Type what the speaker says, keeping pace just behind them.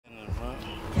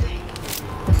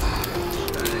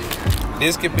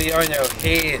This could be on your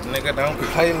head, nigga. Don't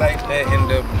play like that in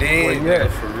the bed, nigga.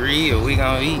 For real, we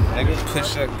gon' eat, nigga.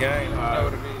 Push up gang. You know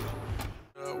what it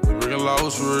is. We bring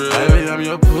lows for real. Baby, I'm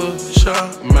your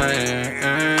push-up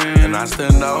man, and I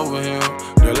stand over him.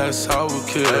 Girl, that's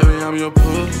overkill. Baby, I'm your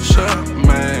push-up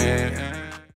man.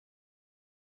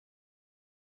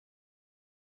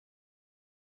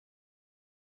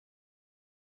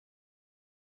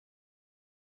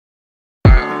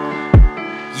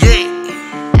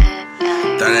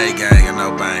 That ain't gang and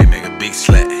no bang, nigga. Big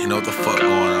slat, you know what the fuck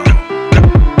going on.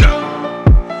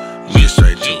 Get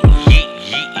straight to it.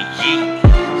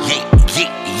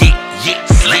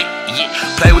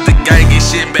 Play with the gang, get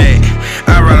shit back.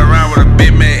 I run around with a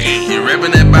big man. You rapping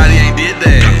that body, ain't did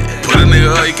that. Put a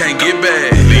nigga up, you can't get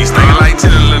back. These thinking like 10,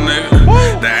 little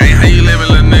nigga. That ain't how you living,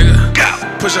 little nigga.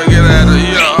 Push up, get out of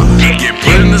y'all. Get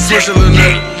put in the switch, little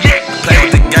nigga. Play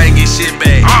with the gang, get shit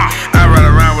back. I run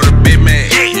around with a big man.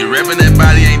 You rapping that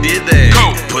body, ain't did that.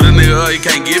 Put a nigga up, you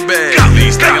can't get back.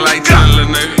 These thinking like 10,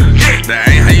 little nigga. That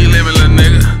ain't how you living, little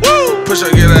nigga. Push up,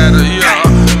 get out of y'all.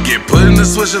 Get put in the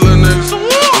switch, little nigga.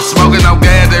 I'm smoking no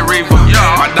gas, that reefer.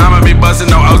 My diamond be bustin',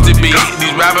 no OTB.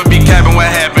 These rappers be capping, what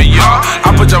happened, y'all?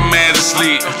 I put your man to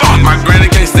sleep. My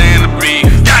granny can't stand the beat.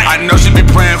 I know she be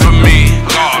praying for me.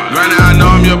 Granny, I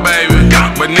know I'm your baby,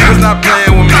 but niggas not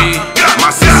playing with me. My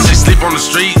sister, she sleep on the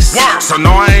streets, so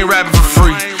no, I ain't rapping for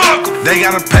free. They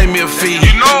gotta pay me a fee.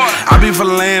 I be for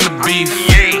laying the beef,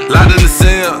 locked in the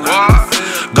cell.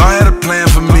 Go ahead and plan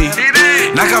for me.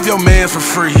 Knock off your man for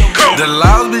free. The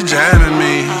laws be jamming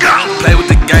me. Play with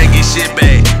the gang, get shit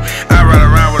back. I run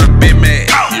around with a big man.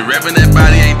 You rapping that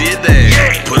body, ain't did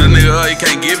that. Put a nigga up, you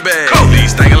can't get back.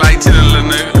 These thinking like 10, little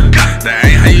nigga. That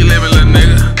ain't how you living, little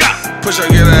nigga. Push up,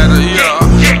 get out of y'all.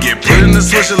 Get put in the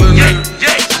switch, little nigga.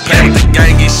 Play with the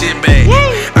gang, get shit back.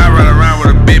 I run around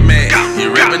with a big man.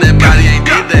 You rapping that body, ain't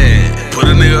did that.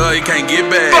 Put a nigga up, you can't get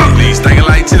back. These thinking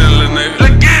like 10, little nigga.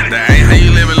 That ain't how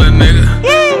you living, little nigga.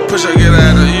 Push up, get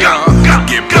out of y'all.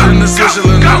 Get put in the switch,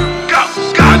 little nigga.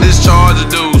 I discharge the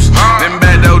dudes. Them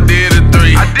back though did a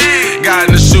 3. Got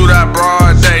in the shootout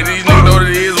broad day. These niggas know what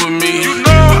it is with me.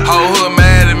 Whole hood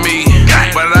mad at me,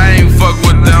 but I ain't fuck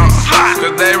with them,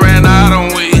 cause they ran out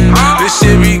on weed. This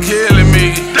shit be killing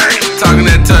me. Talking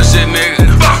that tough shit, nigga,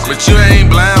 but you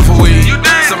ain't blind for weed.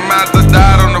 Some out the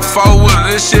died on the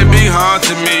 4-wheeler. This shit be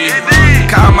haunting me.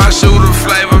 Call my shooter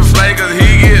Flavor Flay, cause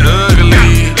he get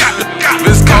ugly.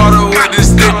 This Carter with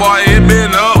this stick, boy, it been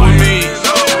up with me.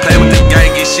 Play with the gang,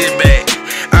 get shit back.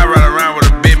 I run around with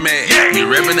a big man. You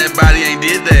rapping that body, ain't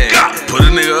did that. Put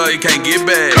a nigga up, you can't get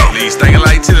back. These thinking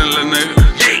like 10, little nigga.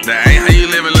 That ain't how you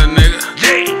living, little nigga.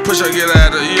 Push up, get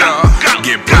out of y'all.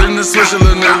 Get put in the switch,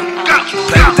 little nigga.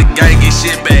 Play with the gang, get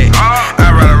shit back. I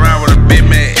run around with a big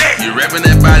man. You rapping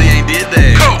that body, ain't did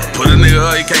that. Put a nigga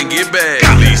up, you can't get back.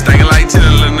 These thinking like 10,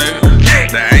 little nigga.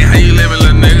 That ain't how you living,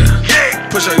 little nigga.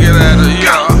 Push up, get out of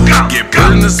y'all. Get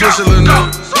put in the switch, little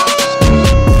nigga.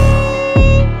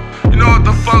 You know what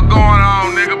the fuck going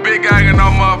on, nigga? Big gang and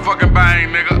no motherfucking bang,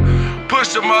 nigga.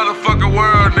 Push the motherfucking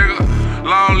world, nigga.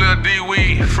 Long live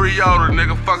D-Weed, free Yoda,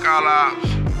 nigga. Fuck all ops.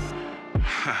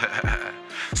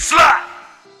 Slut!